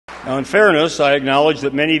Now, in fairness, I acknowledge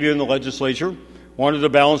that many of you in the legislature wanted to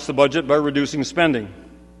balance the budget by reducing spending.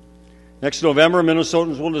 Next November,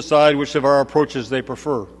 Minnesotans will decide which of our approaches they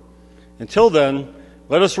prefer. Until then,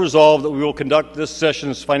 let us resolve that we will conduct this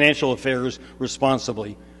session's financial affairs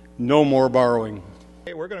responsibly. No more borrowing.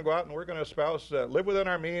 We're going to go out and we're going to espouse live within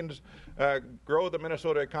our means, grow the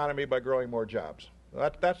Minnesota economy by growing more jobs.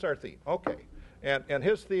 That's our theme. Okay. And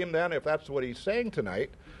his theme then, if that's what he's saying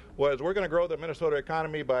tonight, was we're going to grow the Minnesota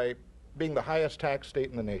economy by being the highest tax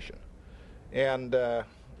state in the nation. And,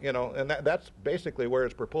 that's basically where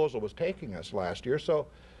his proposal was taking us last year. So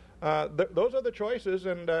those are the choices,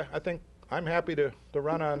 and I think I'm happy to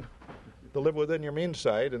run on the live within your means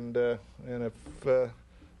side, and if the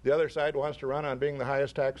other side wants to run on being the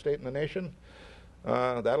highest tax state in the nation,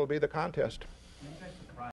 that'll be the contest.